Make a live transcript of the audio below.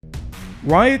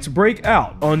Riots break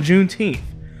out on Juneteenth.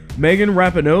 Megan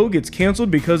Rapinoe gets canceled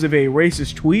because of a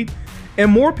racist tweet, and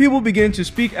more people begin to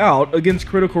speak out against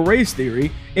critical race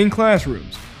theory in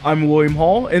classrooms. I'm William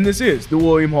Hall, and this is The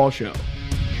William Hall Show.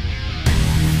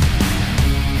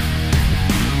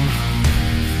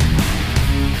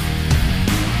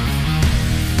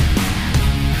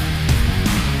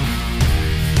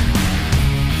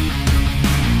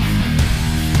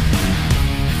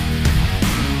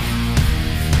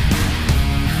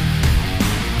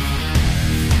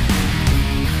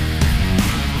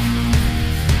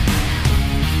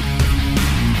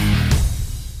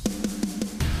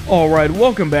 Alright,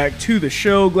 welcome back to the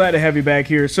show. Glad to have you back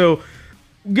here. So,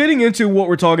 getting into what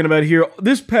we're talking about here,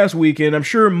 this past weekend, I'm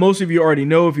sure most of you already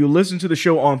know if you listened to the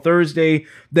show on Thursday,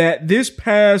 that this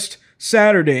past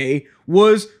Saturday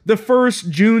was the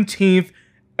first Juneteenth,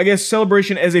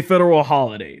 celebration as a federal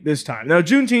holiday this time. Now,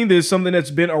 Juneteenth is something that's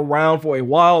been around for a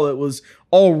while. It was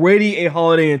already a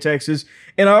holiday in Texas,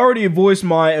 and I already voiced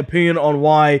my opinion on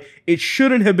why it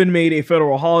shouldn't have been made a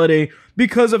federal holiday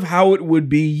because of how it would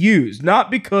be used, not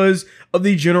because of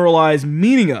the generalized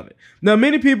meaning of it. Now,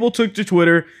 many people took to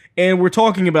Twitter and were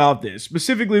talking about this,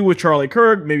 specifically with Charlie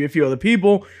Kirk, maybe a few other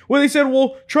people, where they said,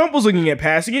 well, Trump was looking at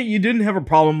passing it. You didn't have a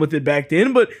problem with it back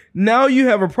then, but now you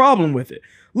have a problem with it.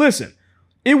 Listen,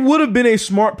 it would have been a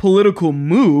smart political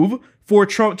move for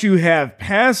Trump to have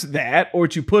passed that or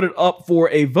to put it up for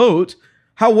a vote.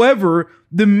 However,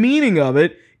 the meaning of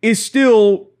it is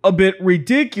still a bit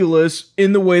ridiculous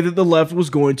in the way that the left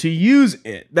was going to use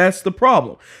it. That's the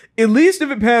problem. At least if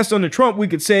it passed under Trump, we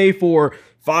could say for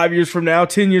 5 years from now,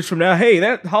 10 years from now, hey,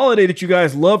 that holiday that you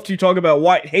guys love to talk about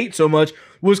white hate so much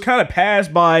was kind of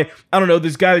passed by, I don't know,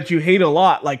 this guy that you hate a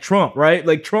lot, like Trump, right?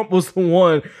 Like Trump was the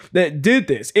one that did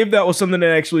this, if that was something that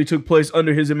actually took place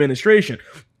under his administration.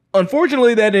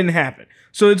 Unfortunately, that didn't happen.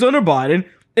 So it's under Biden,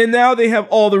 and now they have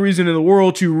all the reason in the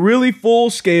world to really full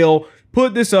scale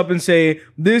put this up and say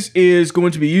this is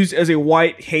going to be used as a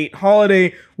white hate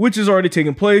holiday, which has already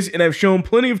taken place, and I've shown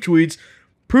plenty of tweets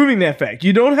proving that fact.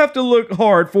 You don't have to look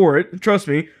hard for it, trust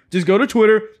me. Just go to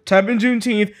Twitter, type in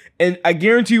Juneteenth, and I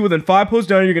guarantee you within 5 posts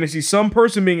down, you're going to see some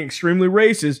person being extremely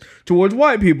racist towards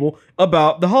white people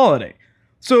about the holiday.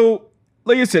 So,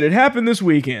 like I said, it happened this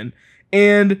weekend,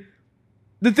 and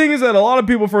the thing is that a lot of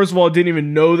people, first of all, didn't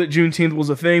even know that Juneteenth was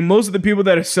a thing. Most of the people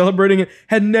that are celebrating it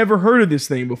had never heard of this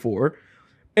thing before.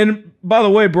 And by the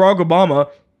way, Barack Obama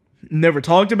never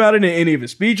talked about it in any of his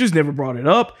speeches, never brought it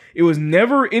up. It was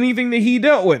never anything that he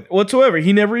dealt with whatsoever.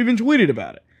 He never even tweeted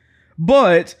about it.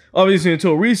 But, obviously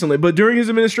until recently, but during his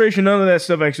administration, none of that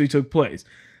stuff actually took place.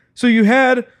 So you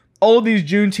had all of these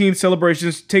Juneteenth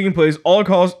celebrations taking place all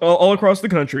across the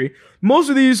country. Most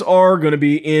of these are going to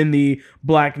be in the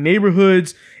black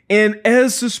neighborhoods. And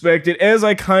as suspected, as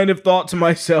I kind of thought to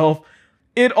myself,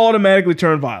 it automatically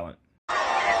turned violent.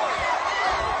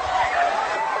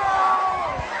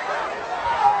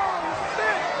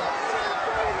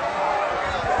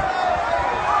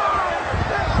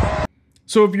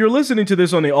 So if you're listening to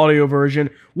this on the audio version,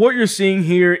 what you're seeing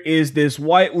here is this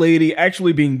white lady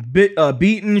actually being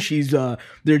beaten.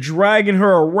 They're dragging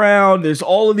her around. There's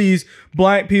all of these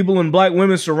black people and black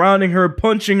women surrounding her,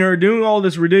 punching her, doing all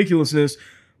this ridiculousness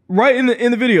right in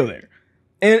the video there.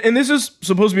 And this is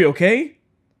supposed to be okay?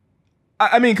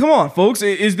 I mean, come on, folks.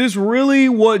 Is this really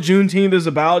what Juneteenth is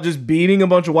about? Just beating a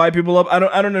bunch of white people up? I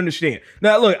don't understand.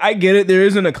 Now, look, I get it. There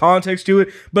isn't a context to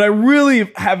it, but I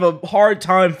really have a hard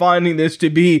time finding this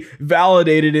to be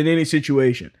validated in any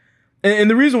situation. And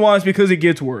the reason why is because it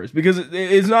gets worse. Because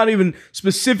it's not even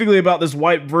specifically about this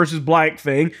white versus black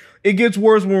thing. It gets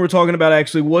worse when we're talking about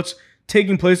actually what's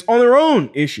taking place on their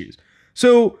own issues.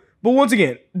 So, but once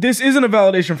again, this isn't a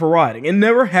validation for rioting. It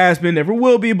never has been, never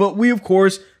will be, but we, of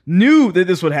course, knew that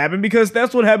this would happen because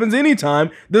that's what happens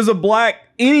anytime there's a black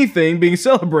anything being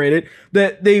celebrated,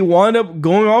 that they wind up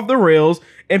going off the rails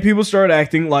and people start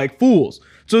acting like fools.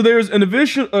 So there's an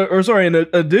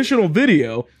additional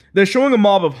video that's showing a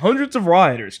mob of hundreds of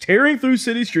rioters tearing through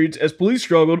city streets as police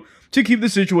struggled to keep the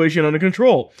situation under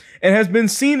control, and has been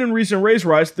seen in recent race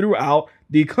riots throughout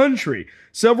the country.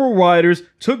 Several rioters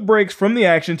took breaks from the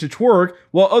action to twerk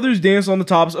while others danced on the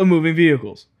tops of moving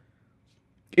vehicles.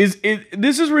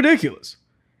 This is ridiculous.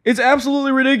 It's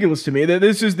absolutely ridiculous to me that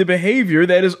this is the behavior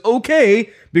that is okay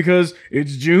because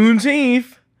it's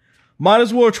Juneteenth. Might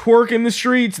as well twerk in the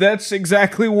streets. That's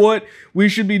exactly what we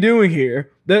should be doing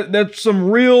here. That's some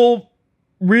real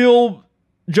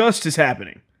justice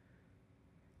happening.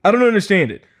 I don't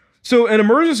understand it. So an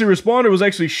emergency responder was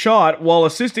actually shot while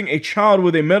assisting a child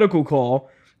with a medical call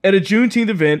at a Juneteenth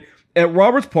event at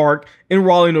Roberts Park in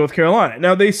Raleigh, North Carolina.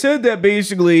 Now, they said that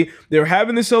basically they were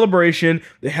having this celebration.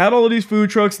 They had all of these food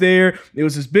trucks there. It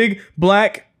was this big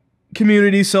black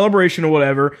community celebration or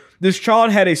whatever. This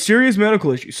child had a serious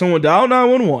medical issue. Someone dialed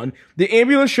 911. The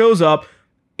ambulance shows up.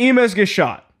 EMS gets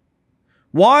shot.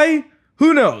 Why?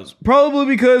 Who knows? Probably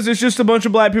because it's just a bunch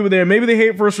of black people there. Maybe they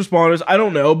hate first responders. I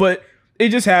don't know, but it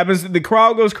just happens. The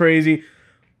crowd goes crazy.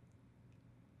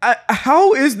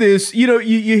 How is this? You know,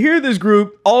 you hear this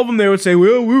group, all of them there would say,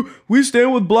 well, we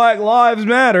stand with Black Lives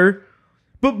Matter.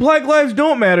 But Black lives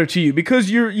don't matter to you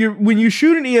because you're when you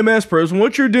shoot an EMS person,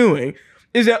 what you're doing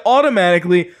is that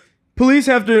automatically police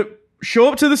have to show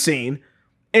up to the scene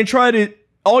and try to,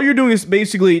 all you're doing is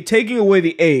basically taking away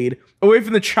the aid away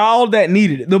from the child that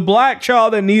needed it. The black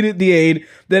child that needed the aid,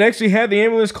 that actually had the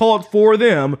ambulance called for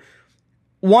them,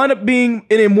 wind up being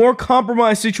in a more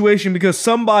compromised situation because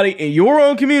somebody in your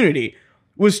own community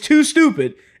was too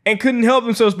stupid and couldn't help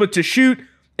themselves but to shoot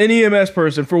an EMS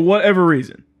person for whatever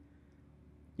reason.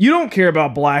 You don't care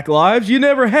about black lives. You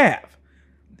never have.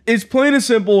 It's plain and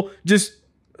simple, just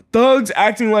thugs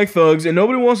acting like thugs, and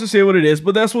nobody wants to say what it is,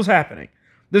 but that's what's happening.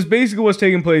 That's basically what's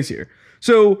taking place here.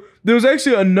 So there was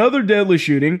actually another deadly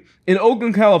shooting in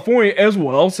Oakland, California as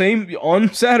well, same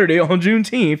on Saturday, on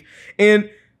Juneteenth, and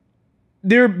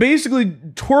they're basically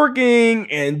twerking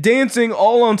and dancing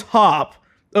all on top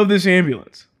of this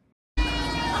ambulance.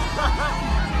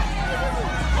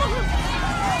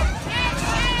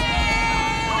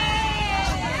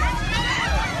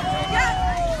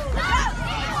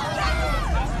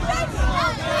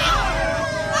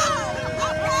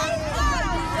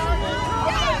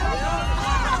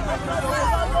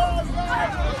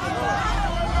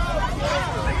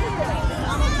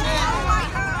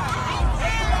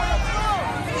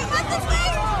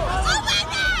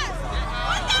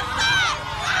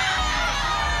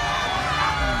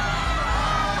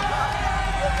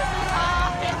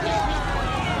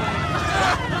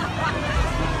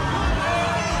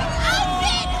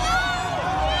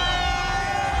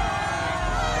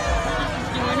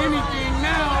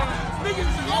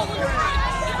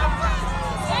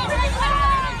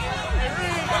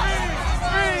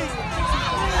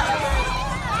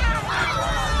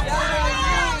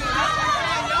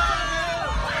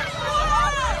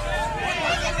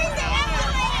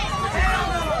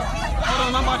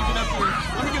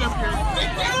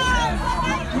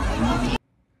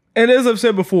 And as I've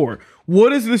said before,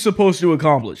 what is this supposed to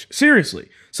accomplish? Seriously,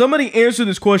 somebody answer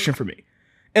this question for me.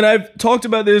 And I've talked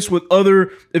about this with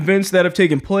other events that have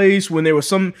taken place when there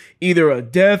was either a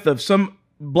death of some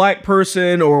black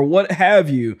person or what have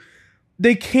you.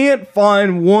 They can't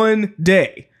find one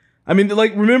day. I mean,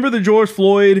 like, remember the George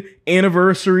Floyd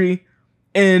anniversary?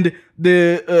 And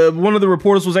one of the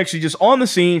reporters was actually just on the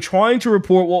scene trying to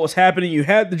report what was happening. You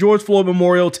had the George Floyd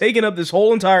Memorial taking up this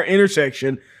whole entire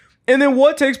intersection. And then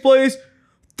what takes place?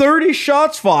 30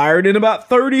 shots fired in about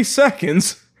 30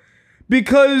 seconds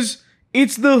because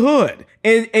it's the hood.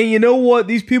 And you know what?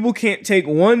 These people can't take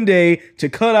one day to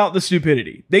cut out the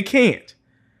stupidity. They can't.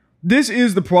 This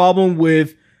is the problem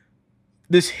with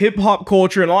this hip hop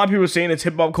culture. And a lot of people are saying it's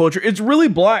hip hop culture. It's really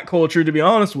black culture, to be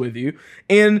honest with you.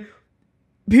 And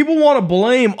people want to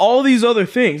blame all these other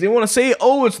things. They want to say,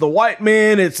 oh, it's the white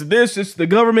man, it's this, it's the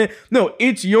government. No,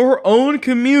 it's your own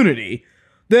community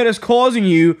that is causing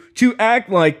you to act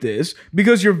like this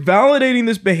because you're validating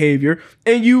this behavior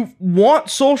and you want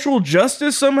social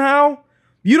justice somehow.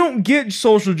 You don't get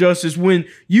social justice when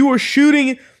you are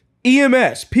shooting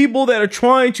EMS, people that are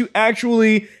trying to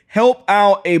actually help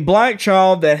out a black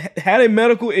child that had a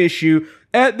medical issue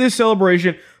at this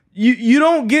celebration. You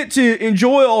don't get to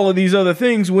enjoy all of these other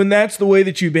things when that's the way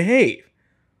that you behave.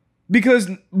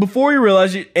 Because before you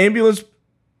realize it, ambulance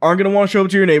aren't going to want to show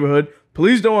up to your neighborhood.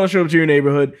 Police don't want to show up to your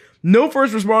neighborhood. No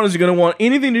first responders are going to want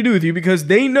anything to do with you because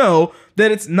they know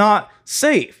that it's not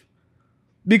safe.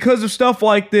 Because of stuff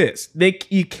like this.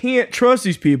 You can't trust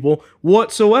these people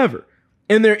whatsoever.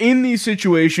 And they're in these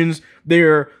situations.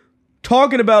 They're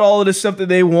talking about all of this stuff that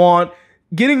they want.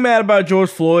 Getting mad about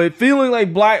George Floyd. Feeling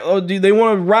like they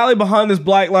want to rally behind this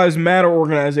Black Lives Matter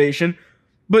organization.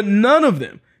 But none of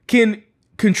them can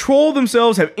control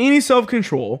themselves, have any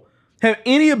self-control, have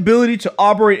any ability to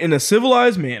operate in a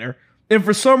civilized manner, and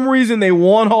for some reason they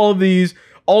want all of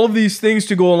these things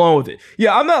to go along with it.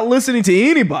 Yeah, I'm not listening to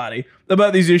anybody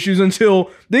about these issues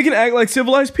until they can act like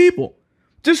civilized people.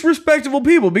 Just respectable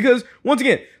people, because once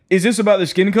again, is this about their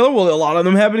skin color? Well, a lot of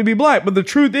them happen to be black, but the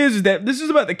truth is that this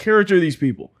is about the character of these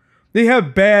people. They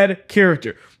have bad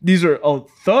character. These are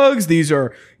thugs, these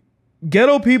are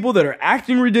ghetto people that are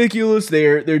acting ridiculous.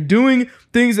 They're doing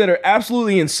things that are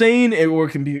absolutely insane or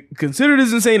can be considered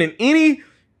as insane in any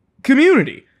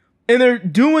community. And they're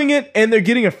doing it, and they're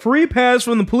getting a free pass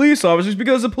from the police officers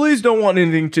because the police don't want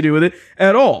anything to do with it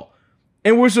at all.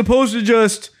 And we're supposed to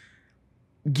just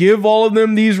give all of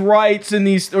them these rights and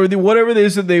whatever it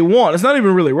is that they want. It's not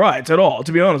even really rights at all,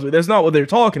 to be honest with you. That's not what they're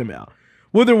talking about.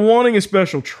 What they're wanting is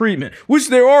special treatment, which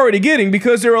they're already getting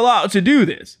because they're allowed to do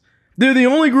this. They're the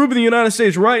only group in the United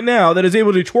States right now that is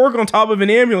able to twerk on top of an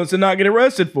ambulance and not get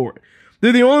arrested for it.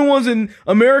 They're the only ones in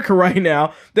America right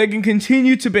now that can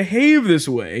continue to behave this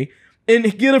way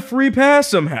and get a free pass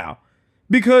somehow.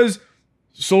 Because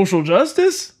social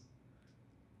justice?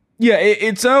 Yeah,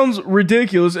 it sounds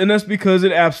ridiculous, and that's because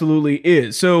it absolutely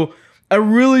is. So I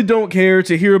really don't care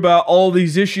to hear about all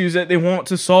these issues that they want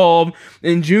to solve,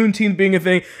 and Juneteenth being a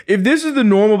thing. If this is the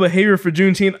normal behavior for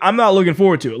Juneteenth, I'm not looking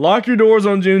forward to it. Lock your doors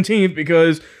on Juneteenth,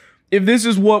 because if this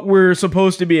is what we're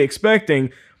supposed to be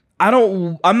expecting,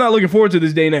 I'm not looking forward to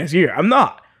this day next year. I'm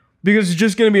not. Because it's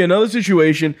just going to be another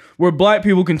situation where black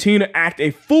people continue to act a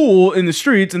fool in the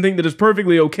streets and think that it's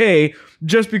perfectly okay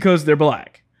just because they're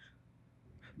black.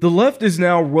 The left is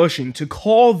now rushing to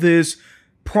call this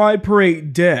Pride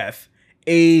Parade death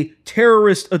a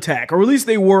terrorist attack, or at least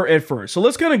they were at first. So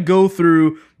let's kind of go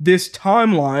through this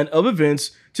timeline of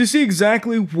events to see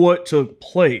exactly what took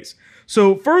place.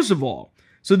 So first of all,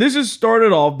 this is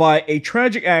started off by a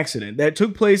tragic accident that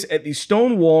took place at the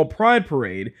Stonewall Pride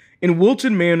Parade in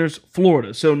Wilton Manors,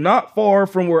 Florida. So not far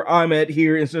from where I'm at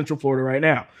here in Central Florida right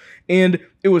now. And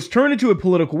it was turned into a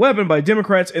political weapon by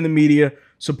Democrats and the media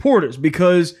supporters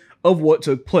because of what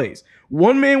took place.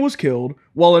 One man was killed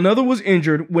while another was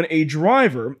injured when a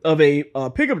driver of a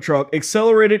pickup truck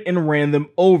accelerated and ran them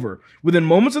over. Within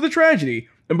moments of the tragedy,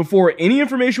 and before any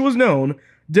information was known,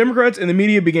 Democrats and the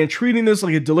media began treating this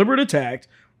like a deliberate attack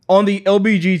on the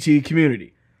LGBT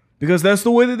community, because that's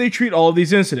the way that they treat all of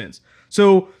these incidents.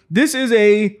 So this is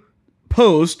a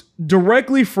post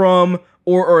directly from,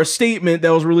 or a statement that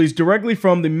was released directly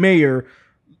from the mayor,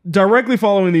 directly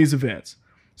following these events.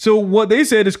 So what they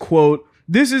said is, quote,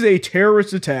 "This is a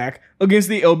terrorist attack against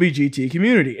the LGBT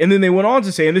community." And then they went on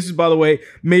to say, and this is, by the way,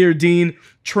 Mayor Dean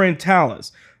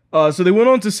Trentalis. So they went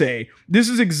on to say, "This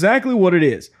is exactly what it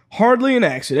is. Hardly an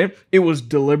accident. It was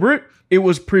deliberate, it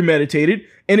was premeditated,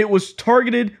 and it was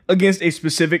targeted against a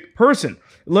specific person.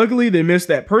 Luckily, they missed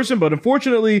that person, but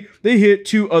unfortunately, they hit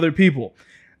 2 other people."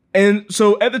 And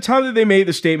so at the time that they made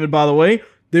the statement, by the way,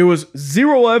 there was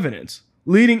zero evidence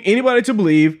leading anybody to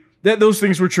believe that those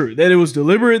things were true, that it was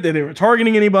deliberate, that they were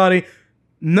targeting anybody.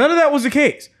 None of that was the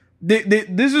case.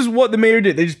 This is what the mayor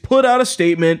did. They just put out a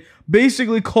statement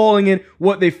basically calling it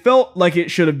what they felt like it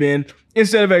should have been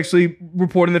instead of actually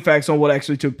reporting the facts on what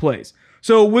actually took place.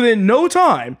 So within no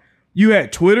time, you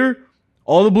had Twitter,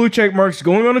 all the blue check marks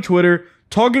going on to Twitter,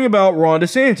 talking about Ron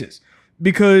DeSantis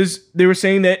because they were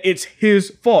saying that it's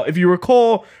his fault. If you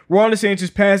recall, Ron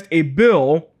DeSantis passed a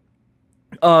bill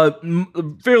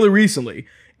fairly recently,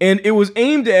 and it was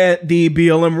aimed at the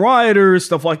BLM rioters,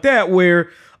 stuff like that, where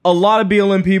a lot of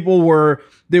BLM people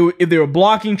if they were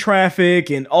blocking traffic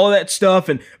and all that stuff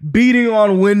and beating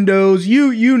on windows,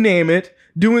 you name it,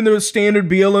 doing the standard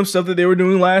BLM stuff that they were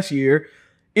doing last year.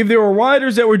 If there were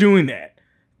rioters that were doing that,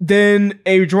 then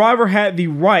a driver had the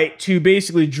right to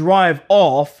basically drive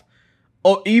off,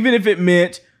 even if it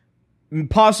meant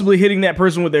possibly hitting that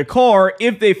person with their car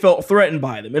if they felt threatened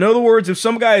by them. In other words, if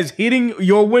some guy is hitting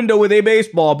your window with a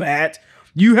baseball bat,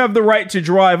 you have the right to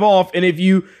drive off, and if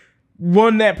you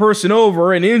run that person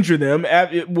over and injure them,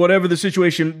 whatever the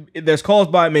situation that's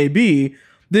caused by it may be,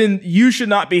 then you should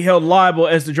not be held liable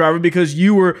as the driver because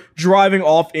you were driving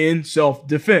off in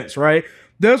self-defense, right?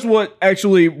 That's what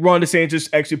actually Ron DeSantis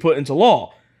actually put into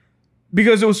law,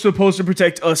 because it was supposed to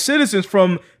protect us citizens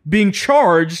from being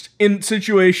charged in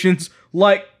situations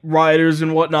like rioters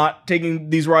and whatnot,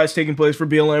 these riots taking place for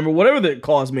BLM or whatever the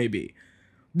cause may be.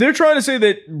 They're trying to say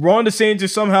that Ron DeSantis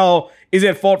somehow is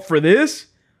at fault for this.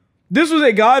 This was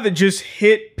a guy that just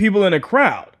hit people in a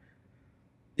crowd.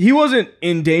 He wasn't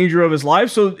in danger of his life,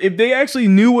 so if they actually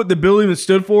knew what the bill even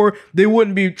stood for, they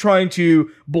wouldn't be trying to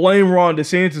blame Ron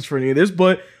DeSantis for any of this.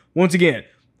 But once again,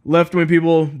 left-wing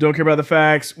people don't care about the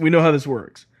facts. We know how this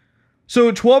works.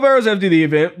 So 12 hours after the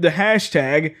event, the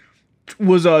hashtag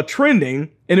was trending,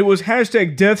 and it was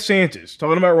hashtag #DeathSantis,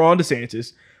 talking about Ron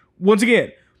DeSantis. Once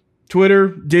again, Twitter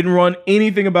didn't run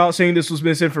anything about saying this was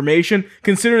misinformation,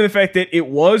 considering the fact that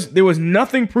there was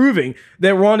nothing proving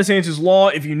that Ron DeSantis' law,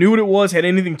 if you knew what it was, had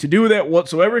anything to do with that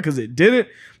whatsoever, because it didn't.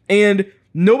 And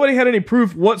nobody had any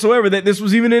proof whatsoever that this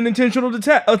was even an intentional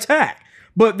attack.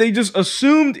 But they just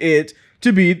assumed it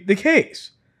to be the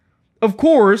case. Of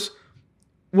course,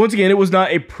 once again, it was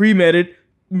not a premeditated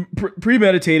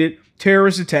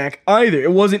terrorist attack either.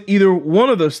 It wasn't either one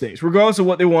of those things, regardless of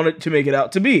what they wanted to make it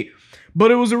out to be. But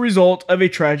it was a result of a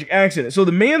tragic accident. So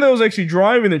the man that was actually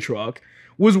driving the truck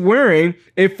was wearing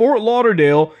a Fort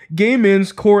Lauderdale Gay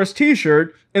Men's Chorus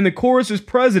t-shirt, and the Chorus's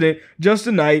president,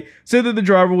 Justin Knight, said that the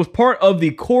driver was part of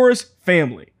the Chorus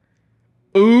family.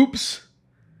 Oops.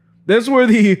 That's where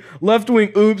the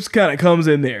left-wing oops kind of comes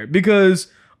in there,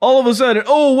 because all of a sudden,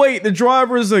 oh wait, the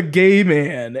driver is a gay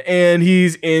man and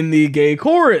he's in the gay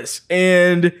chorus.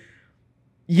 And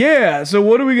yeah, so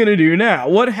what are we going to do now?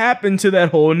 What happened to that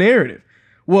whole narrative?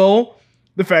 Well,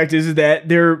 the fact is that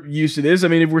they're used to this. I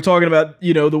mean, if we're talking about,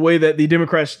 the way that the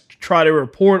Democrats try to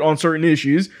report on certain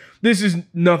issues, this is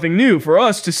nothing new for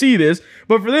us to see this.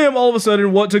 But for them, all of a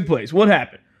sudden, what took place? What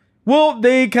happened? Well,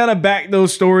 they kind of backed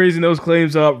those stories and those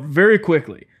claims up very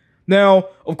quickly. Now,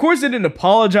 of course, they didn't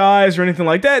apologize or anything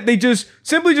like that. They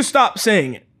simply stopped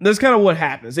saying it. That's kind of what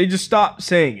happens. They just stop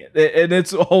saying it. And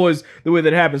it's always the way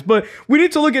that happens. But we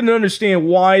need to look at and understand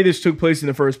why this took place in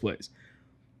the first place.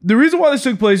 The reason why this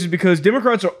took place is because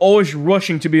Democrats are always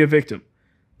rushing to be a victim.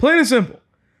 Plain and simple.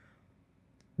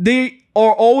 They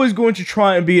are always going to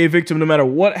try and be a victim no matter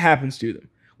what happens to them.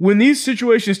 When these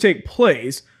situations take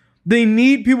place, they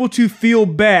need people to feel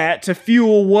bad to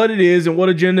fuel what it is and what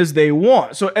agendas they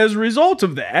want. So as a result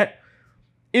of that,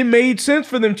 it made sense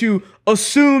for them to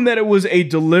assume that it was a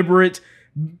deliberate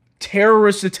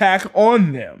terrorist attack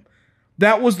on them.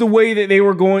 That was the way that they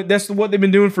were going. That's what they've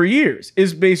been doing for years,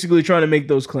 is basically trying to make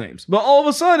those claims. But all of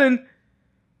a sudden,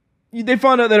 they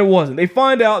find out that it wasn't. They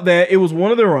find out that it was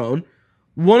one of their own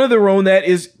that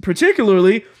is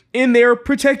particularly in their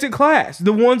protected class,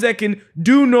 the ones that can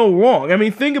do no wrong. I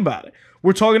mean, think about it.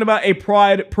 We're talking about a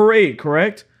pride parade,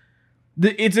 correct?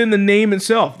 It's in the name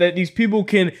itself that these people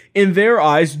can, in their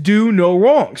eyes, do no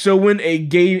wrong. So when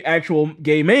a actual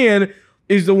gay man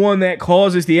is the one that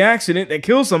causes the accident that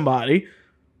kills somebody,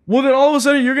 well, then all of a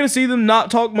sudden you're going to see them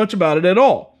not talk much about it at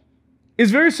all.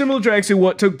 It's very similar to actually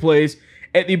what took place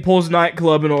at the Pulse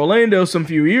nightclub in Orlando some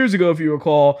few years ago, if you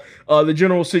recall, the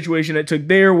general situation that took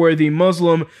there where the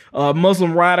Muslim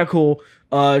radical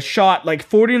shot like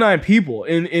 49 people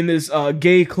in this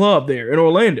gay club there in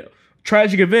Orlando.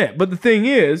 Tragic event. But the thing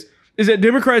is that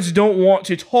Democrats don't want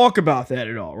to talk about that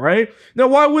at all, right? Now,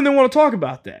 why wouldn't they want to talk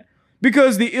about that?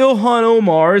 Because the Ilhan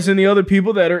Omars and the other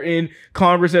people that are in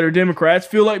Congress that are Democrats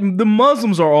feel like the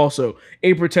Muslims are also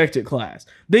a protected class.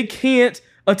 They can't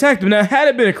attack them. Now, had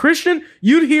it been a Christian,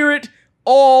 you'd hear it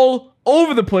all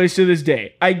over the place to this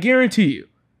day. I guarantee you.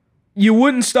 You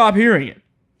wouldn't stop hearing it.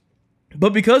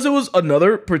 But because it was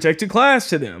another protected class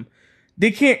to them,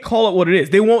 they can't call it what it is.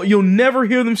 You'll never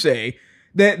hear them say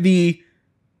that the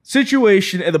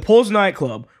situation at the Pulse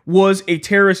nightclub was a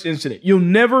terrorist incident. You'll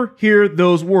never hear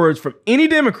those words from any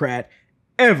Democrat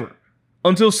ever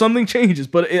until something changes.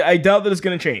 But I doubt that it's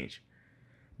going to change.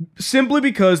 Simply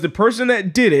because the person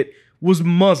that did it was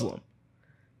Muslim.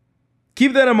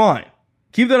 Keep that in mind.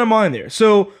 Keep that in mind there.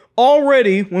 So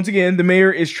already, once again, the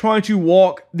mayor is trying to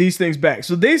walk these things back.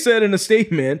 So they said in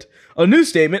a new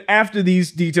statement, after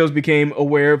these details became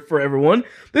aware for everyone,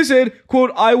 they said,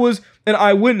 quote, "I was an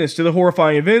eyewitness to the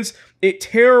horrifying events. It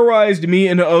terrorized me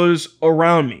and others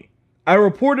around me. I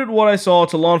reported what I saw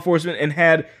to law enforcement and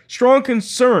had strong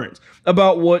concerns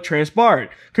about what transpired.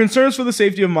 Concerns for the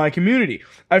safety of my community.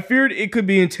 I feared it could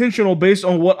be intentional based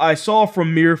on what I saw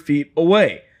from mere feet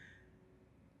away."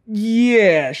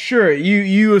 Yeah, sure.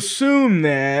 You assume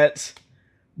that,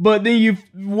 but then you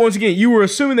were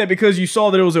assuming that because you saw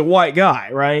that it was a white guy,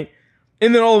 right?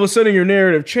 And then all of a sudden your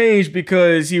narrative changed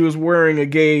because he was wearing a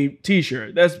gay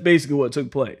t-shirt. That's basically what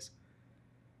took place.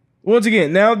 Once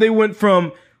again, now they went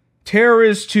from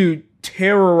terrorist to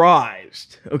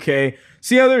terrorized, okay?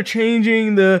 See how they're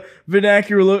changing the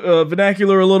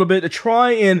vernacular a little bit to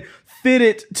try and fit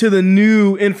it to the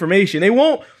new information. They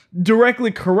won't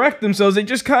directly correct themselves. They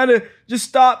just kind of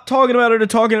stop talking about it or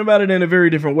talking about it in a very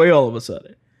different way all of a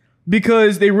sudden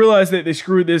because they realize that they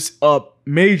screwed this up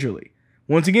majorly.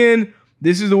 Once again,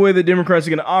 this is the way that Democrats are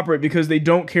going to operate because they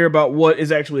don't care about what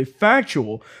is actually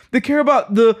factual. They care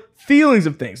about the feelings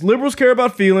of things. Liberals care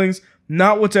about feelings,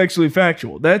 not what's actually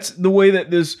factual. That's the way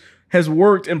that this has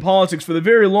worked in politics for the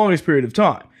very longest period of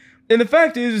time. And the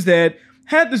fact is that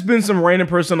had this been some random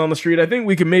person on the street, I think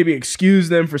we could maybe excuse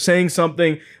them for saying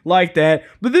something like that.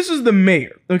 But this is the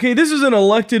mayor, okay? This is an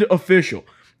elected official.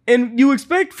 And you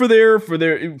expect for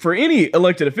any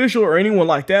elected official or anyone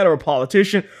like that or a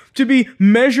politician to be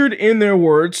measured in their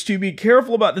words, to be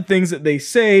careful about the things that they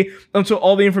say until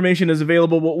all the information is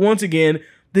available. But once again,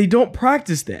 they don't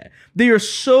practice that. They are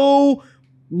so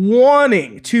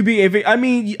wanting to be I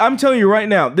mean, I'm telling you right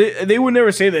now, they would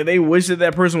never say that they wish that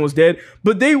that person was dead,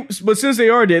 but since they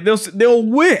are dead, they'll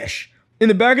wish in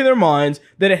the back of their minds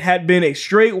that it had been a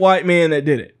straight white man that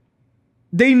did it.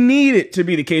 They need it to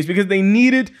be the case because they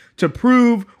need it to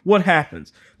prove what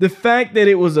happens. The fact that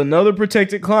it was another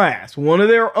protected class, one of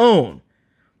their own,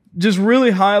 just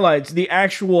really highlights the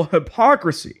actual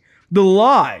hypocrisy, the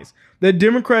lies that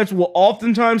Democrats will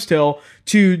oftentimes tell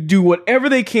to do whatever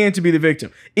they can to be the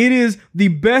victim. It is the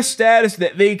best status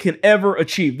that they can ever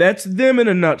achieve. That's them in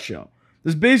a nutshell.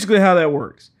 That's basically how that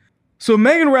works. So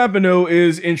Megan Rapinoe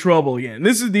is in trouble again.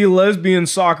 This is the lesbian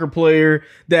soccer player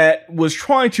that was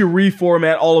trying to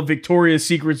reformat all of Victoria's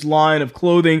Secret's line of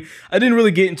clothing. I didn't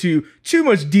really get into too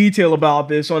much detail about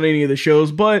this on any of the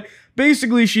shows, but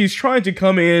basically, she's trying to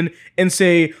come in and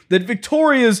say that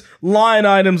Victoria's line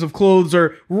items of clothes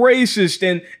are racist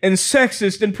and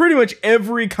sexist and pretty much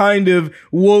every kind of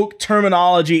woke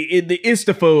terminology, the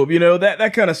istophobe,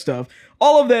 that kind of stuff.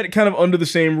 All of that kind of under the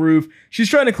same roof. She's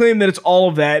trying to claim that it's all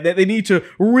of that they need to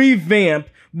revamp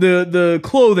the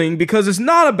clothing because it's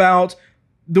not about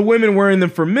the women wearing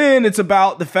them for men. It's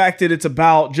about the fact that it's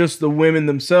about just the women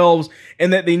themselves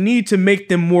and that they need to make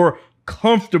them more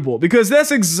comfortable because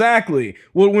that's exactly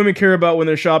what women care about when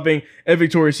they're shopping at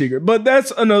Victoria's Secret. But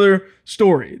that's another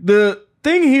story. The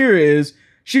thing here is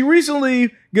she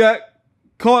recently got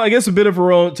caught, I guess, a bit of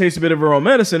her own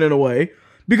medicine in a way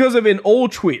because of an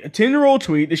old tweet, a 10-year-old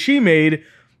tweet that she made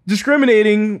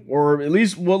discriminating or at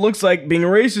least what looks like being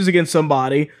racist against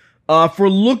somebody for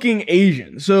looking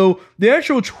Asian. So the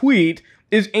actual tweet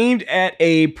is aimed at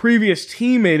a previous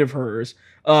teammate of hers,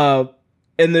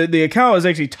 and the account is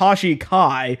actually Tashi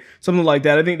Kai, something like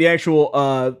that. I think the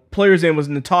actual player's name was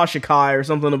Natasha Kai or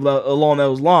something along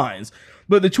those lines.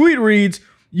 But the tweet reads,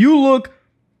 "You look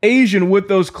Asian with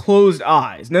those closed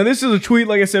eyes." Now, this is a tweet,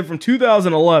 like I said, from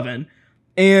 2011,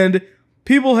 and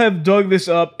people have dug this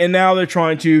up, and now they're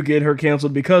trying to get her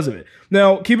canceled because of it.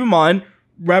 Now, keep in mind,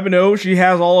 Rapinoe, she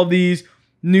has all of these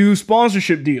new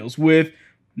sponsorship deals with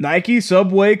Nike,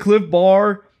 Subway, Cliff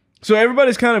Bar. So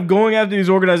everybody's kind of going after these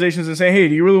organizations and saying, hey,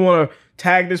 do you really want to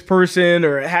tag this person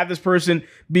or have this person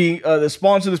be the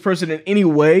sponsor of this person in any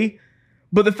way?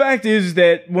 But the fact is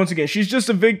that, once again, she's just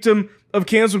a victim of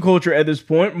cancel culture at this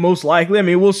point, most likely. I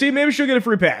mean, we'll see. Maybe she'll get a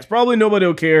free pass. Probably nobody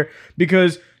will care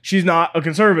because she's not a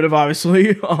conservative,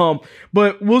 obviously.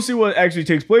 But we'll see what actually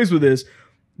takes place with this.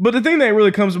 But the thing that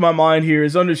really comes to my mind here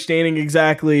is understanding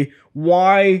exactly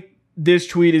why this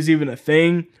tweet is even a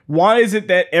thing. Why is it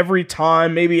that every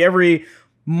time, maybe every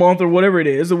month or whatever it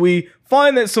is, that we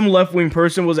find that some left-wing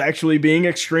person was actually being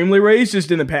extremely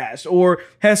racist in the past or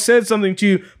has said something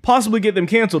to possibly get them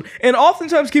canceled? And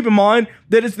oftentimes keep in mind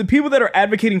that it's the people that are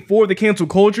advocating for the cancel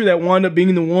culture that wind up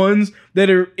being the ones that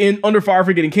are under fire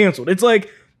for getting canceled. It's like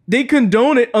they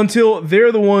condone it until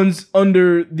they're the ones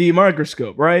under the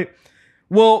microscope, right?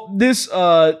 Well, there's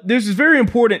this very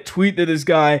important tweet that this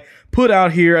guy put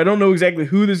out here. I don't know exactly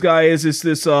who this guy is. It's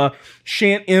this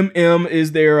Shant MM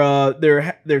is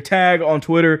their tag on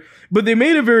Twitter, but they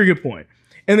made a very good point.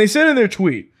 And they said in their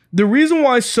tweet, the reason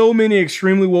why so many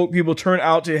extremely woke people turn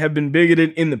out to have been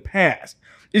bigoted in the past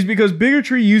is because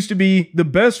bigotry used to be the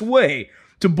best way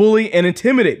to bully and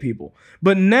intimidate people.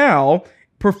 But now,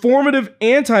 performative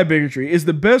anti-bigotry is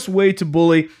the best way to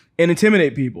bully and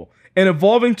intimidate people, an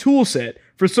evolving tool set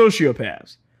for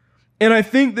sociopaths. And I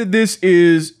think that this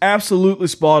is absolutely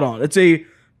spot on. It's a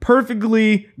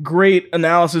perfectly great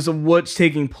analysis of what's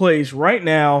taking place right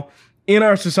now in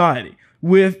our society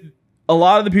with a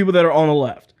lot of the people that are on the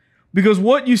left. Because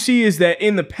what you see is that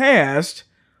in the past,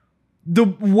 the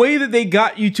way that they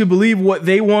got you to believe what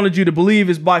they wanted you to believe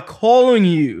is by calling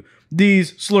you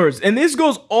these slurs. And this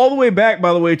goes all the way back,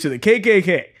 by the way, to the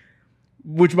KKK,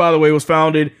 which, by the way, was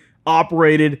founded,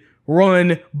 operated,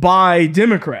 run by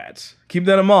Democrats. Keep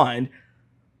that in mind.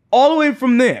 All the way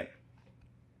from then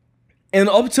and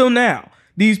up till now,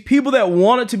 these people that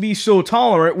wanted to be so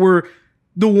tolerant were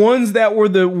the ones that were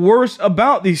the worst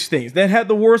about these things, that had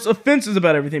the worst offenses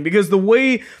about everything, because the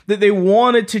way that they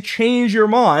wanted to change your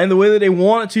mind, the way that they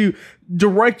wanted to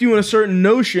direct you in a certain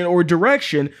notion or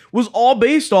direction was all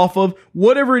based off of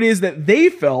whatever it is that they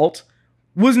felt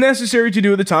was necessary to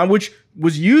do at the time, which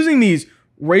was using these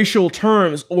racial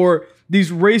terms or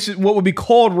these racist, what would be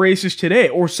called racist today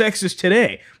or sexist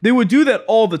today. They would do that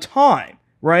all the time,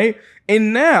 right?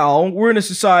 And now we're in a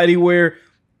society where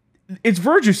it's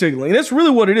virtue signaling. That's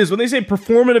really what it is. When they say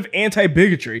performative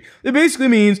anti-bigotry, it basically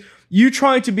means you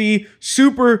trying to be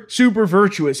super, super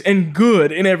virtuous and good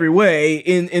in every way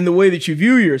in the way that you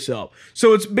view yourself.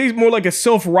 So it's more like a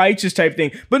self-righteous type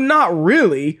thing, but not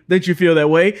really that you feel that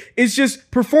way. It's just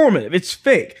performative. It's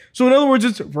fake. So in other words,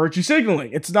 it's virtue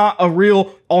signaling. It's not a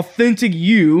real authentic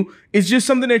you. It's just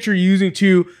something that you're using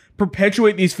to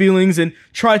perpetuate these feelings and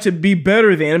try to be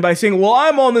better than by saying, well,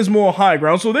 I'm on this moral high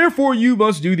ground, so therefore you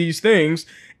must do these things,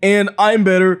 and I'm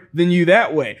better than you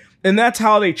that way. And that's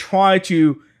how they try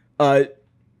to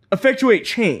effectuate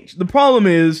change. The problem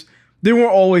is they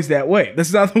weren't always that way.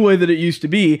 That's not the way that it used to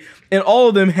be. And all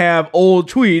of them have old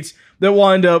tweets that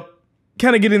wind up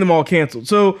kind of getting them all canceled.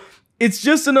 So it's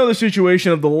just another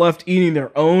situation of the left eating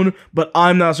their own, but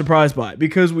I'm not surprised by it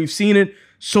because we've seen it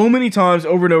so many times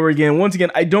over and over again. Once again,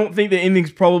 I don't think that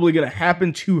anything's probably going to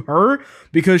happen to her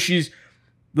because she's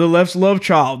the left's love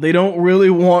child. They don't really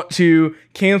want to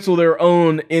cancel their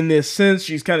own in this sense.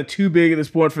 She's kind of too big at this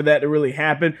point for that to really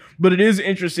happen. But it is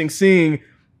interesting seeing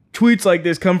tweets like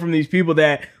this come from these people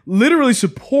that literally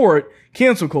support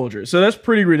cancel culture. So that's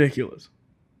pretty ridiculous.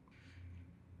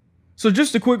 So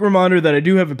just a quick reminder that I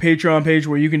do have a Patreon page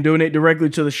where you can donate directly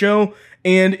to the show.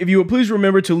 And if you would please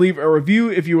remember to leave a review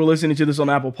if you were listening to this on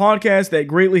Apple Podcasts, that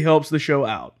greatly helps the show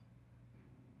out.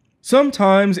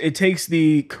 Sometimes it takes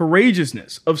the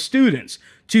courageousness of students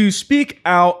to speak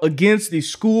out against the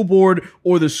school board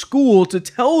or the school to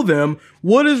tell them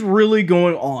what is really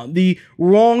going on, the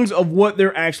wrongs of what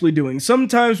they're actually doing.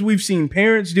 Sometimes we've seen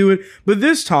parents do it, but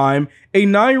this time, a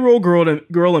 9-year-old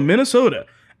girl in Minnesota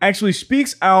actually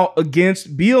speaks out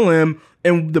against BLM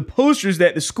and the posters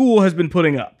that the school has been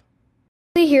putting up.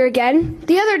 Here again.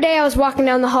 The other day I was walking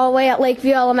down the hallway at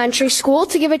Lakeview Elementary School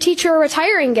to give a teacher a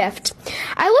retiring gift.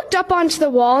 I looked up onto the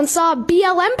wall and saw a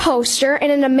BLM poster and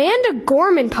an Amanda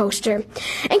Gorman poster.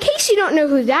 In case you don't know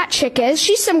who that chick is,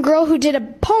 she's some girl who did a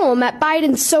poem at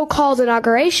Biden's so-called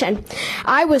inauguration.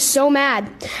 I was so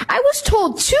mad. I was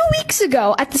told 2 weeks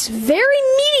ago at this very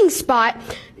meeting spot,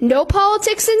 no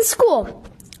politics in school.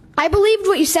 I believed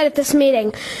what you said at this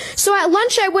meeting. So at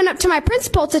lunch, I went up to my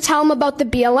principal to tell him about the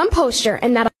BLM poster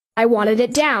and that I wanted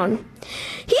it down.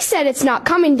 He said it's not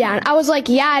coming down. I was like,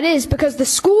 yeah, it is, because the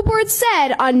school board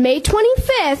said on May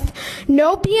 25th,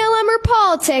 no BLM or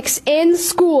politics in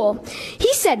school.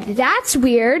 He said, that's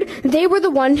weird. They were the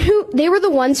ones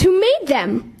who made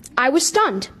them. I was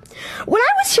stunned. When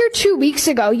I was here 2 weeks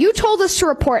ago, you told us to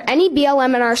report any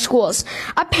BLM in our schools.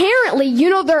 Apparently, you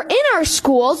know they're in our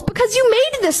schools because you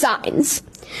made the signs.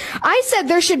 I said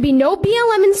there should be no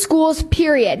BLM in schools,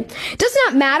 period. It does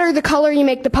not matter the color you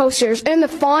make the posters and the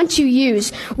font you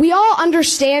use. We all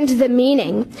understand the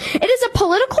meaning. It is a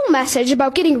political message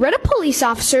about getting rid of police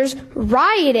officers,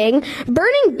 rioting,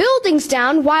 burning buildings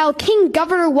down while King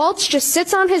Governor Welch just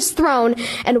sits on his throne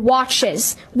and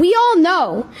watches. We all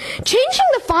know. Changing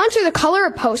the font or the color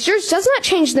of posters does not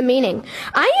change the meaning.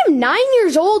 I am 9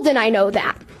 years old and I know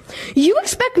that. You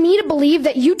expect me to believe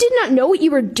that you did not know what you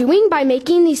were doing by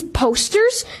making these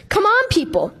posters? Come on,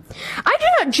 people. I do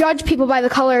not judge people by the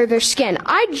color of their skin.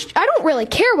 I don't really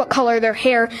care what color their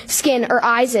hair, skin, or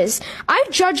eyes is. I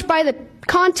judge by the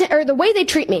content or the way they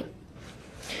treat me.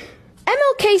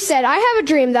 MLK said, I have a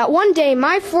dream that one day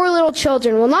my 4 little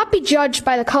children will not be judged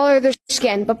by the color of their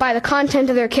skin, but by the content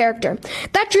of their character.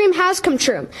 That dream has come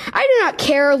true. I do not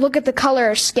care or look at the color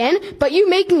of skin, but you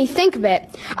make me think of it.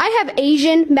 I have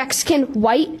Asian, Mexican,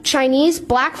 white, Chinese,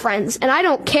 black friends, and I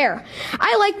don't care.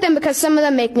 I like them because some of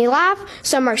them make me laugh,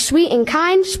 some are sweet and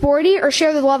kind, sporty, or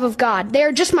share the love of God. They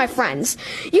are just my friends.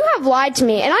 You have lied to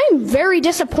me, and I am very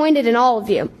disappointed in all of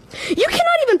you. You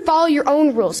cannot even follow your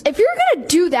own rules. If you're going to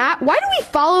do that, why do we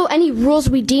follow any rules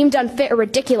we deemed unfit or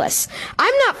ridiculous?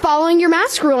 I'm not following your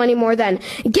mask rule anymore then.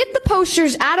 Get the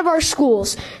posters out of our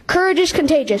schools. Courage is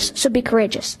contagious, so be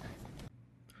courageous.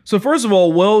 So first of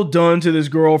all, well done to this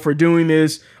girl for doing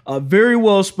this. Very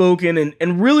well spoken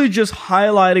and really just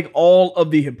highlighting all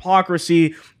of the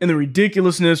hypocrisy and the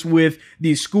ridiculousness with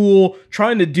the school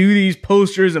trying to do these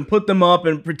posters and put them up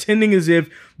and pretending as if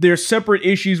they're separate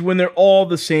issues when they're all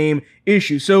the same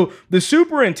issue. So the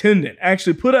superintendent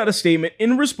actually put out a statement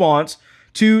in response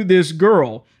to this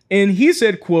girl, and he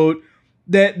said, quote,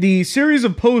 that the series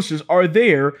of posters are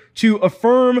there to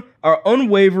affirm our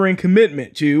unwavering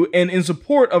commitment to and in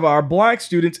support of our Black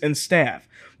students and staff.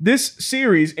 This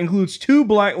series includes 2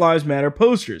 Black Lives Matter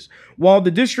posters. While the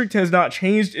district has not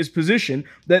changed its position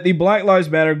that the Black Lives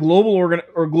Matter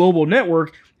global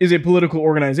network is a political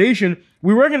organization,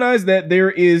 we recognize that there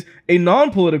is a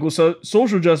non-political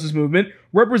social justice movement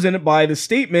represented by the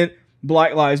statement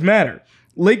Black Lives Matter.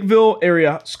 Lakeville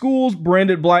area schools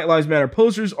branded Black Lives Matter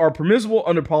posters are permissible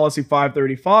under policy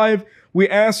 535. We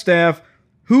asked staff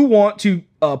who want to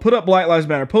put up Black Lives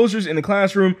Matter posters in the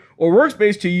classroom or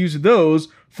workspace to use those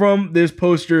from this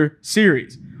poster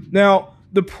series. Now,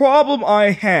 the problem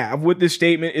I have with this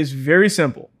statement is very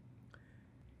simple.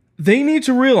 They need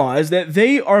to realize that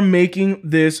they are making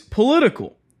this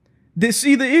political. The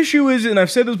issue is, and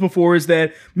I've said this before, is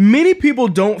that many people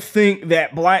don't think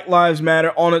that Black Lives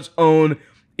Matter on its own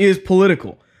is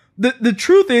political. The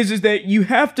truth is that you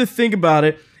have to think about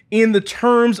it in the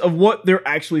terms of what they're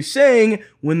actually saying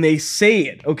when they say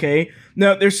it, okay?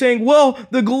 Now, they're saying, well,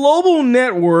 the global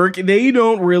network, they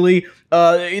don't really,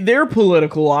 they're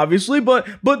political, obviously, but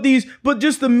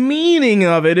just the meaning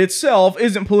of it itself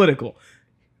isn't political.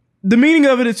 The meaning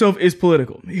of it itself is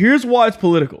political. Here's why it's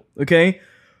political, okay?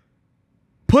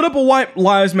 Put up a White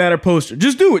Lives Matter poster.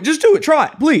 Just do it. Just do it. Try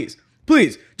it. Please.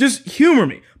 Please. Just humor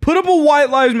me. Put up a White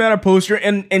Lives Matter poster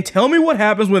and tell me what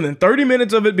happens within 30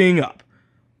 minutes of it being up.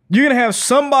 You're going to have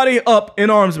somebody up in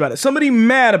arms about it. Somebody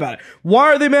mad about it. Why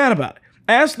are they mad about it?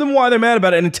 Ask them why they're mad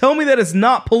about it and tell me that it's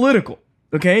not political.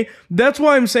 Okay? That's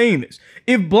why I'm saying this.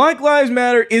 If Black Lives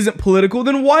Matter isn't political,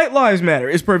 then White Lives Matter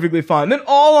is perfectly fine. Then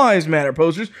All Lives Matter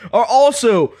posters are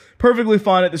also perfectly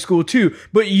fine at the school too.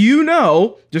 But you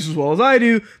know, just as well as I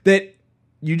do, that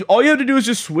all you have to do is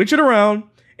just switch it around.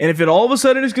 And if it all of a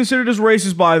sudden is considered as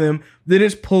racist by them, then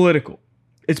it's political.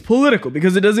 It's political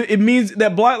because it means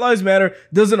that Black Lives Matter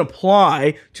doesn't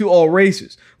apply to all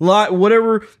races.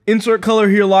 Whatever insert color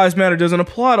here, Lives Matter doesn't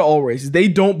apply to all races. They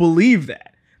don't believe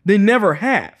that. They never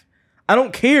have. I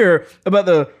don't care about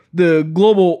the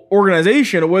global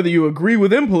organization or whether you agree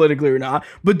with them politically or not,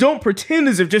 but don't pretend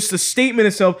as if just the statement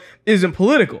itself isn't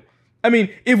political. I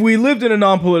mean, if we lived in a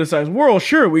non-politicized world,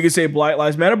 sure, we could say Black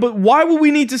Lives Matter, but why would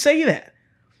we need to say that?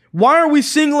 Why are we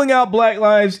singling out Black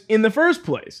lives in the first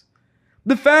place?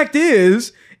 The fact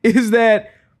is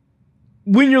that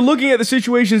when you're looking at the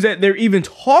situations that they're even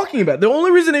talking about, the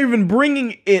only reason they're even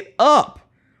bringing it up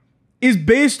is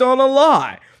based on a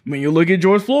lie. When you look at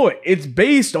George Floyd, it's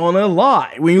based on a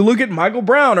lie. When you look at Michael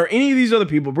Brown or any of these other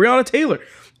people, Breonna Taylor,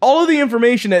 all of the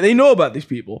information that they know about these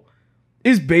people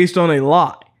is based on a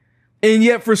lie. And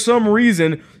yet, for some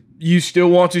reason, you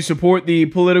still want to support the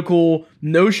political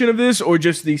notion of this or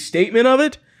just the statement of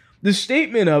it. The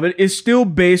statement of it is still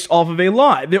based off of a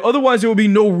lie. Otherwise, there would be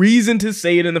no reason to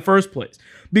say it in the first place.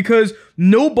 Because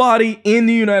nobody in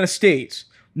the United States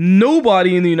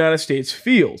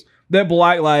feels that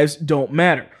Black lives don't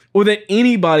matter or that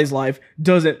anybody's life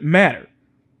doesn't matter.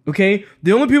 Okay?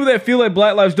 The only people that feel like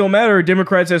Black lives don't matter are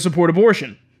Democrats that support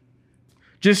abortion.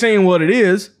 Just saying what it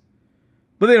is,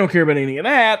 but they don't care about any of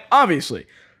that, obviously.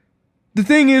 The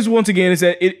thing is, once again, is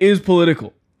that it is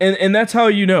political. And that's how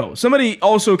you know. Somebody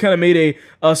also kind of made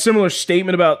a similar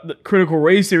statement about the critical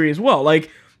race theory as well. Like,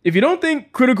 if you don't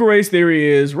think critical race theory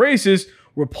is racist,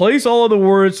 replace all of the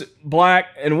words black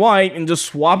and white and just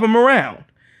swap them around.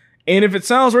 And if it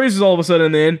sounds racist all of a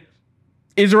sudden, then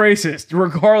it's racist,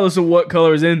 regardless of what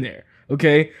color is in there.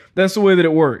 Okay? That's the way that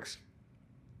it works.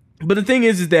 But the thing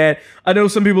is that I know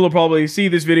some people will probably see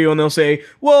this video and they'll say,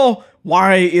 well,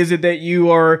 why is it that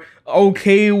you are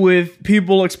okay with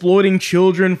people exploiting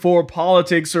children for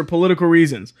politics or political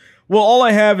reasons? Well, all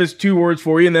I have is two words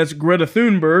for you, and that's Greta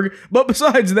Thunberg. But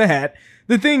besides that,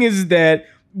 the thing is that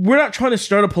we're not trying to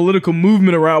start a political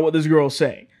movement around what this girl is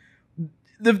saying.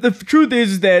 The truth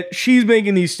is that she's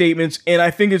making these statements, and I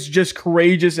think it's just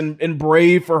courageous and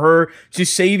brave for her to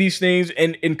say these things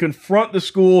and confront the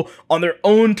school on their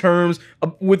own terms,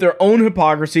 with their own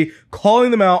hypocrisy,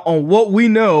 calling them out on what we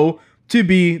know to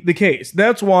be the case.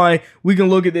 That's why we can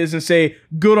look at this and say,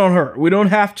 good on her. We don't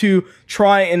have to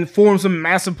try and form some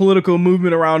massive political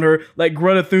movement around her like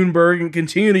Greta Thunberg and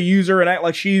continue to use her and act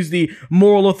like she's the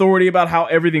moral authority about how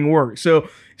everything works. So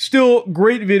still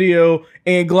great video,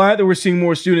 and glad that we're seeing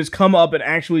more students come up and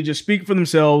actually just speak for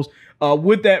themselves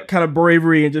with that kind of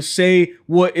bravery and just say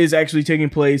what is actually taking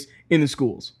place in the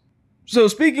schools. So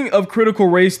speaking of critical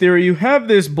race theory, you have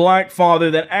this black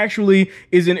father that actually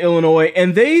is in Illinois,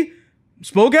 and they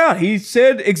spoke out. He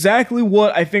said exactly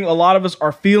what I think a lot of us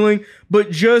are feeling,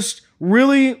 but just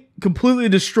really completely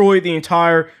destroyed the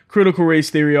entire critical race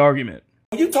theory argument.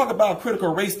 When you talk about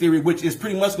critical race theory, which is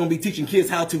pretty much going to be teaching kids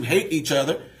how to hate each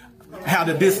other, how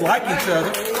to dislike each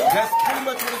other, that's pretty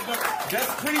much what it's going to,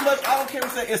 that's pretty much, I don't care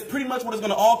what it's pretty much what it's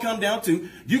going to all come down to.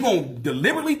 You're going to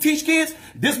deliberately teach kids,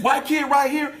 this white kid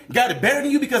right here got it better than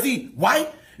you because he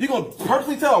white? You're going to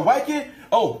purposely tell a white kid,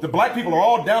 oh, the black people are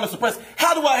all down and suppressed.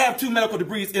 How do I have 2 medical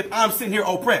degrees if I'm sitting here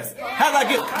oppressed? How did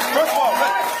I get, first of all,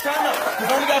 time out,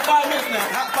 because I only got 5 minutes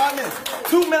now, 5 minutes.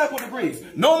 2 medical degrees.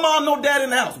 No mom, no dad in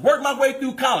the house. Worked my way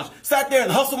through college. Sat there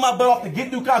and hustled my butt off to get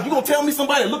through college. You gonna tell me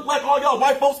somebody that looked like all y'all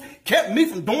white folks kept me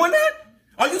from doing that?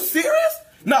 Are you serious?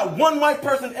 Not one white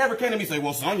person ever came to me and said,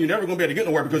 well, son, you're never going to be able to get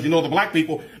nowhere because you know the black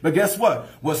people. But guess what?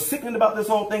 What's sickening about this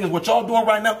whole thing is what y'all doing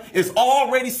right now is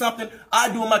already something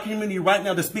I do in my community right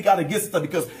now to speak out against stuff,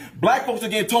 because black folks are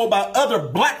getting told by other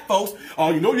black folks,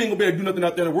 oh, you know you ain't going to be able to do nothing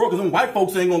out there in the world because them white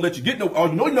folks ain't going to let you get no, or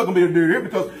you know you're not going to be able to do it here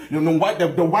because you know, the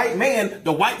white man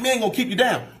going to keep you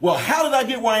down. Well, how did I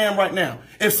get where I am right now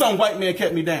if some white man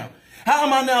kept me down? How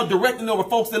am I now directing over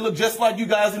folks that look just like you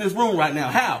guys in this room right now?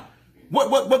 How?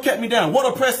 What kept me down? What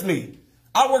oppressed me?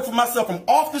 I worked for myself from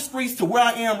off the streets to where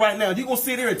I am right now. You gonna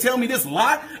sit here and tell me this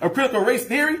lie of critical race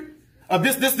theory? Of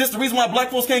this the reason why black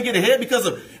folks can't get ahead because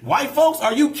of white folks?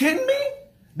 Are you kidding me?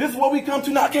 This is what we come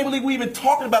to now. I can't believe we even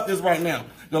talking about this right now.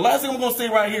 The last thing I'm gonna say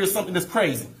right here is something that's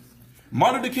crazy.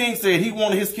 Martin Luther King said he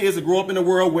wanted his kids to grow up in a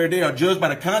world where they are judged by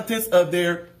the contents of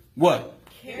their what?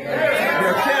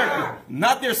 Their character,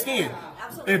 not their skin.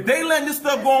 If they letting this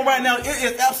stuff go on right now, it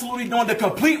is absolutely doing the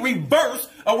complete reverse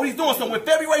of what he's doing. So when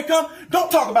February comes,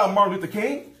 don't talk about Martin Luther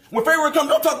King. When February comes,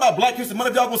 don't talk about Black History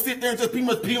Month. Y'all gonna sit there and just pretty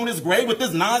much pee on his grave with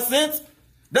this nonsense?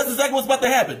 That's exactly what's about to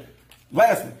happen.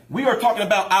 Lastly, we are talking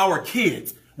about our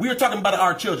kids. We are talking about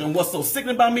our children. What's so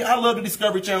sickening about me, I love the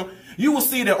Discovery Channel. You will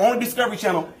see that on the Discovery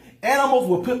Channel, animals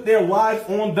will put their lives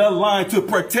on the line to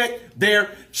protect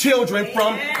their children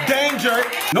from danger.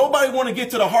 Nobody want to get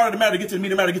to the heart of the matter, get to the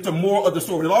meat of the matter, get to more of the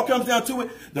story. When it all comes down to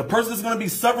it, the person that's going to be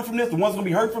suffering from this, the one's going to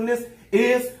be hurt from this,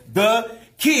 is the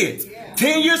kids.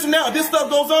 10 years from now, if this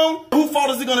stuff goes on, whose fault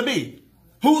is it going to be?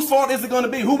 Whose fault is it going to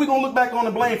be? Who we going to look back on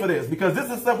and blame for this? Because this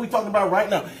is stuff we talking about right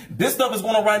now. This stuff is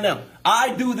going on right now.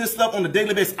 I do this stuff on a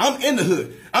daily basis. I'm in the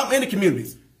hood. I'm in the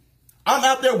communities. I'm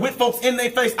out there with folks in their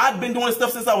face. I've been doing this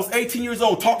stuff since I was 18 years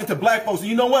old, talking to black folks. And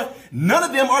you know what? None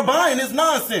of them are buying this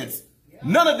nonsense.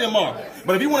 None of them are.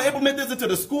 But if you want to implement this into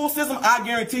the school system, I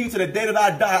guarantee you to the day that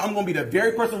I die, I'm going to be the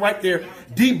very person right there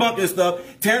debunking stuff,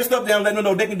 tearing stuff down, letting them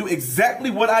know they can do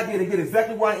exactly what I did and get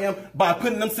exactly where I am by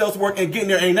putting themselves to work and getting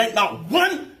there. And ain't not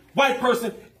one white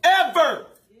person ever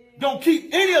going to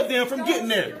keep any of them from getting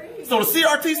there. So the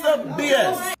CRT stuff,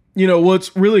 BS. You know,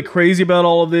 what's really crazy about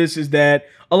all of this is that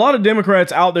a lot of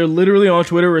Democrats out there literally on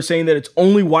Twitter are saying that it's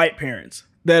only white parents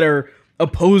that are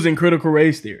opposing critical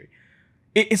race theory.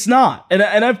 It's not. And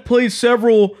I've played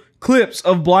several clips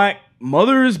of black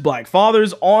mothers, black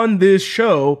fathers on this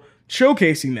show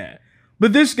showcasing that.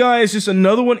 But this guy is just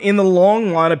another one in the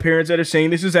long line of parents that are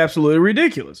saying this is absolutely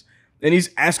ridiculous. And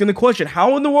he's asking the question,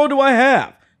 how in the world do I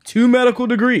have 2 medical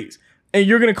degrees? And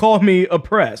you're going to call me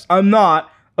oppressed. I'm not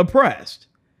oppressed.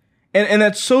 And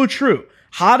that's so true.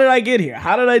 How did I get here?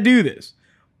 How did I do this?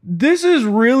 This is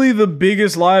really the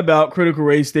biggest lie about critical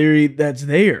race theory that's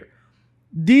there.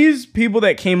 These people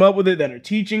that came up with it, that are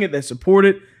teaching it, that support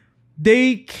it,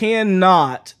 they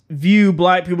cannot view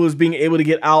black people as being able to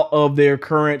get out of their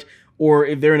current, or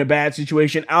if they're in a bad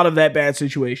situation, out of that bad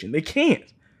situation. They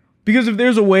can't. Because if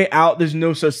there's a way out, there's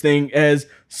no such thing as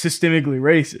systemically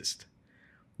racist.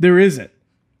 There isn't.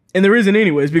 And there isn't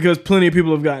anyways, because plenty of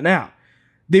people have gotten out.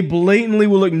 They blatantly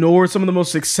will ignore some of the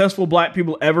most successful black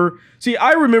people ever. See,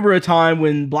 I remember a time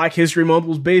when Black History Month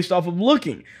was based off of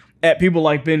looking at people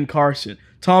like Ben Carson,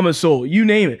 Thomas Sowell, you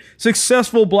name it,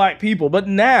 successful black people. But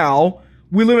now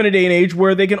we live in a day and age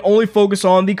where they can only focus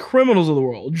on the criminals of the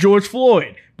world. George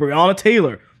Floyd, Breonna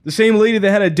Taylor, the same lady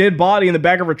that had a dead body in the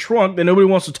back of her trunk that nobody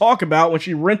wants to talk about when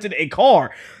she rented a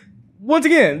car. Once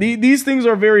again, these things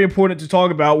are very important to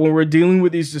talk about when we're dealing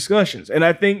with these discussions. And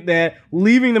I think that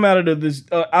leaving them out of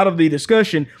the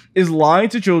discussion is lying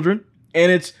to children,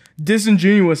 and it's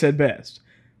disingenuous at best.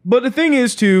 But the thing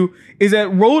is, too, is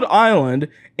that Rhode Island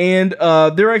and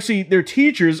their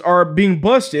teachers are being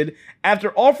busted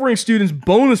after offering students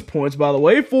bonus points, by the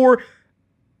way, for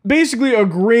basically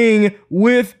agreeing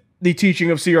with the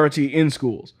teaching of CRT in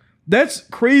schools. That's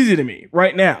crazy to me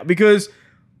right now because...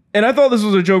 And I thought this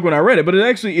was a joke when I read it, but it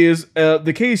actually is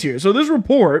the case here. So this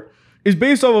report is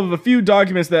based off of a few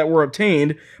documents that were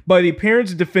obtained by the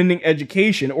Parents Defending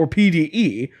Education, or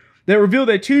PDE, that revealed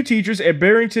that 2 teachers at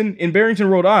Barrington,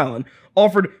 Rhode Island,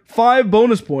 offered 5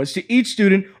 bonus points to each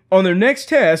student on their next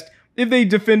test if they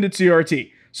defended CRT.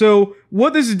 So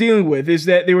what this is dealing with is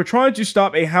that they were trying to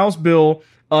stop a House bill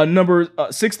number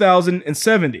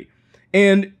 6070.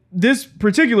 And this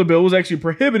particular bill was actually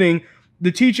prohibiting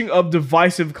the teaching of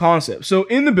divisive concepts. So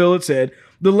in the bill, it said,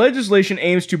 the legislation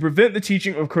aims to prevent the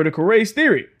teaching of critical race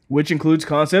theory, which includes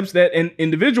concepts that an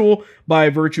individual, by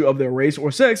virtue of their race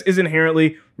or sex, is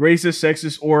inherently racist,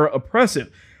 sexist, or oppressive.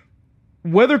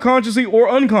 Whether consciously or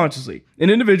unconsciously, an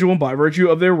individual, by virtue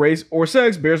of their race or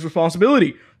sex, bears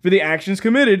responsibility for the actions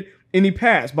committed in the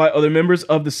past by other members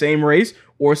of the same race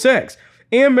or sex.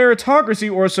 And meritocracy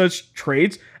or such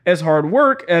traits as hard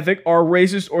work ethic are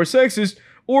racist or sexist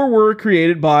or were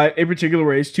created by a particular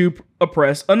race to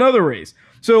oppress another race.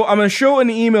 So I'm going to show an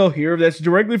email here that's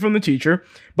directly from the teacher.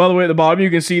 By the way, at the bottom,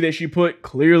 you can see that she put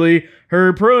clearly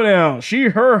her pronouns. She,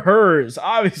 her, hers.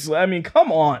 Obviously, I mean,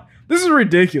 come on. This is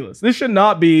ridiculous. This should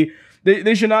not be,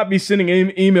 they should not be sending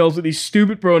emails with these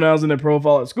stupid pronouns in their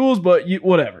profile at schools, but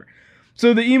whatever.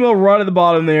 So the email right at the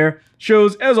bottom there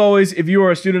shows, as always, if you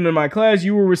are a student in my class,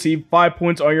 you will receive 5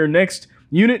 points on your next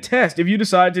unit test if you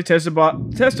decide to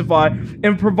testify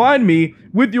and provide me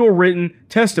with your written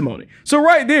testimony. So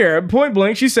right there, point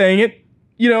blank, she's saying it,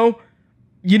 you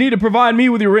need to provide me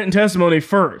with your written testimony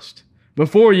first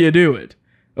before you do it.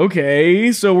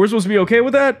 Okay, so we're supposed to be okay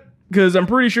with that? Because I'm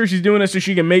pretty sure she's doing this so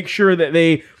she can make sure that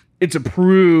it's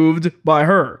approved by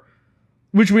her,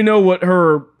 which we know what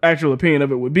her actual opinion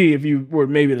of it would be if you were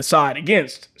maybe to side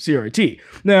against CRT.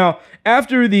 Now,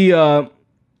 after the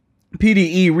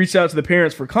PDE reached out to the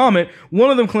parents for comment, one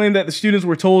of them claimed that the students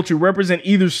were told to represent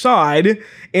either side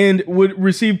and would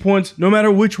receive points no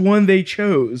matter which one they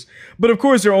chose. But of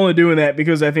course, they're only doing that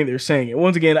because I think they're saying it.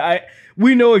 Once again,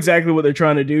 we know exactly what they're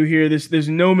trying to do here. There's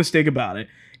no mistake about it.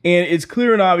 And it's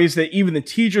clear and obvious that even the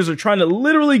teachers are trying to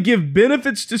literally give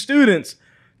benefits to students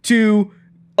to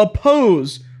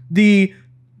oppose the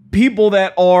people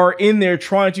that are in there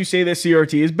trying to say that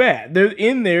CRT is bad. They're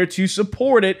in there to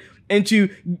support it and to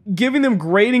giving them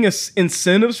grading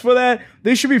incentives for that.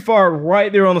 They should be fired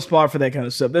right there on the spot for that kind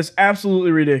of stuff. That's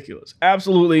absolutely ridiculous.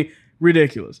 Absolutely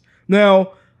ridiculous.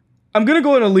 Now, I'm going to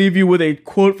go ahead and leave you with a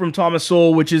quote from Thomas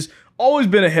Sowell, which has always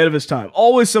been ahead of his time.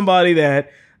 Always somebody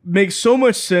that makes so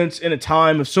much sense in a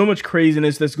time of so much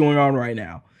craziness that's going on right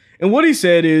now. And what he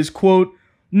said is, quote,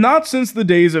 "Not since the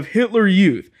days of Hitler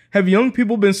Youth have young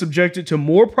people been subjected to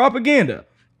more propaganda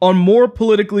on more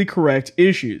politically correct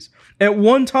issues. At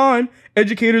one time,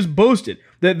 educators boasted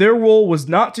that their role was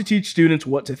not to teach students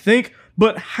what to think,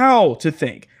 but how to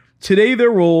think. Today,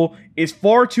 their role is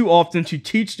far too often to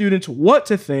teach students what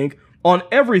to think on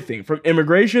everything from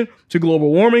immigration to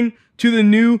global warming to the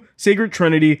new sacred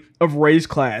trinity of race,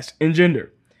 class, and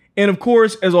gender." And of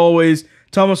course, as always,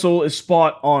 Thomas Sowell is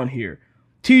spot on here.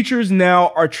 Teachers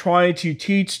now are trying to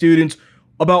teach students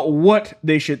about what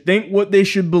they should think, what they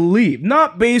should believe,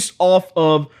 not based off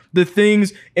of the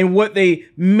things and what they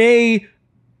may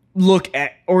look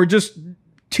at, or just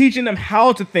teaching them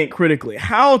how to think critically,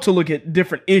 how to look at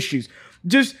different issues,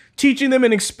 just teaching them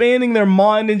and expanding their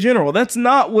mind in general. That's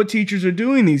not what teachers are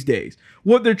doing these days.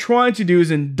 What they're trying to do is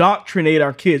indoctrinate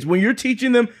our kids. When you're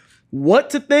teaching them what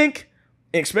to think,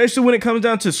 especially when it comes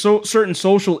down to certain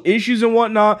social issues and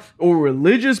whatnot, or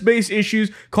religious-based issues,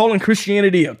 calling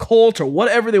Christianity a cult or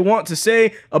whatever they want to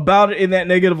say about it in that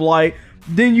negative light,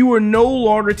 then you are no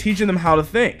longer teaching them how to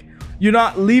think. You're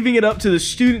not leaving it up to the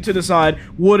student to decide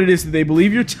what it is that they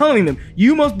believe. You're telling them,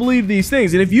 you must believe these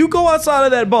things. And if you go outside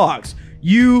of that box,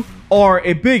 you are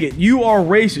a bigot, you are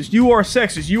racist, you are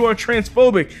sexist, you are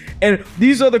transphobic, and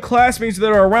these other classmates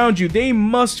that are around you, they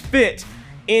must fit.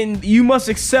 And you must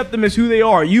accept them as who they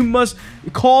are. You must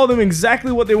call them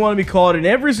exactly what they want to be called in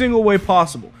every single way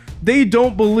possible. They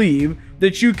don't believe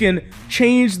that you can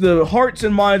change the hearts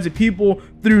and minds of people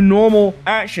through normal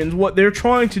actions. What they're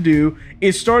trying to do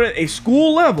is start at a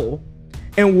school level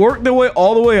and work their way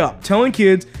all the way up, telling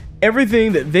kids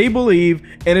everything that they believe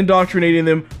and indoctrinating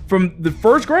them from the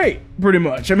first grade, pretty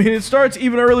much. I mean, it starts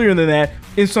even earlier than that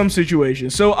in some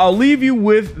situations. So I'll leave you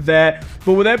with that.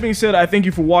 But with that being said, I thank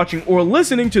you for watching or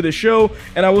listening to the show,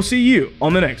 and I will see you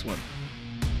on the next one.